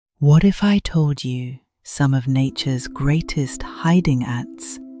What if I told you some of nature's greatest hiding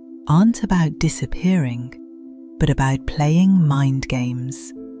acts aren't about disappearing, but about playing mind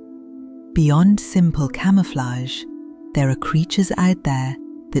games? Beyond simple camouflage, there are creatures out there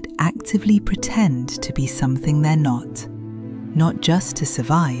that actively pretend to be something they're not just to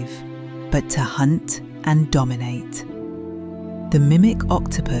survive, but to hunt and dominate. The mimic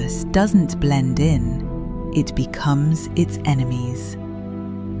octopus doesn't blend in, it becomes its enemies.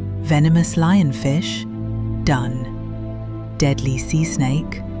 Venomous lionfish? Done. Deadly sea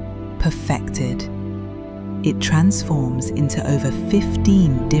snake? Perfected. It transforms into over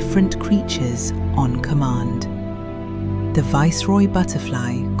 15 different creatures on command. The Viceroy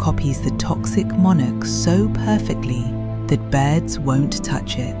Butterfly copies the toxic Monarch so perfectly that birds won't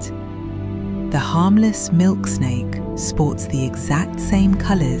touch it. The harmless milk snake sports the exact same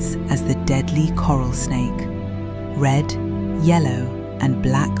colors as the deadly coral snake: red, yellow, and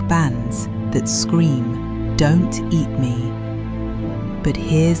black bands that scream, "Don't eat me." But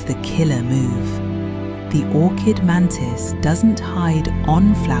here's the killer move. The Orchid Mantis doesn't hide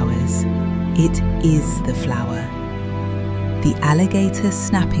on flowers, it is the flower. The Alligator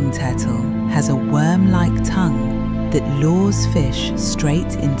Snapping Turtle has a worm-like tongue that lures fish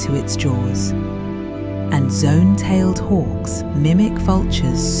straight into its jaws. And zone-tailed hawks mimic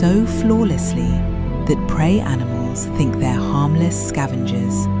vultures so flawlessly that prey animals think they're harmless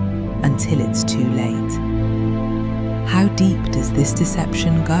scavengers until it's too late. How deep does this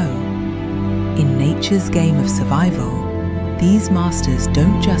deception go? In nature's game of survival, these masters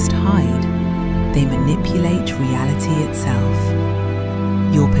don't just hide, they manipulate reality itself.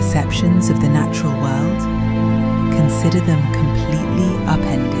 Your perceptions of the natural world? Consider them completely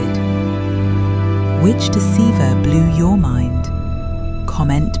upended. Which deceiver blew your mind?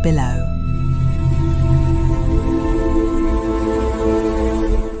 Comment below.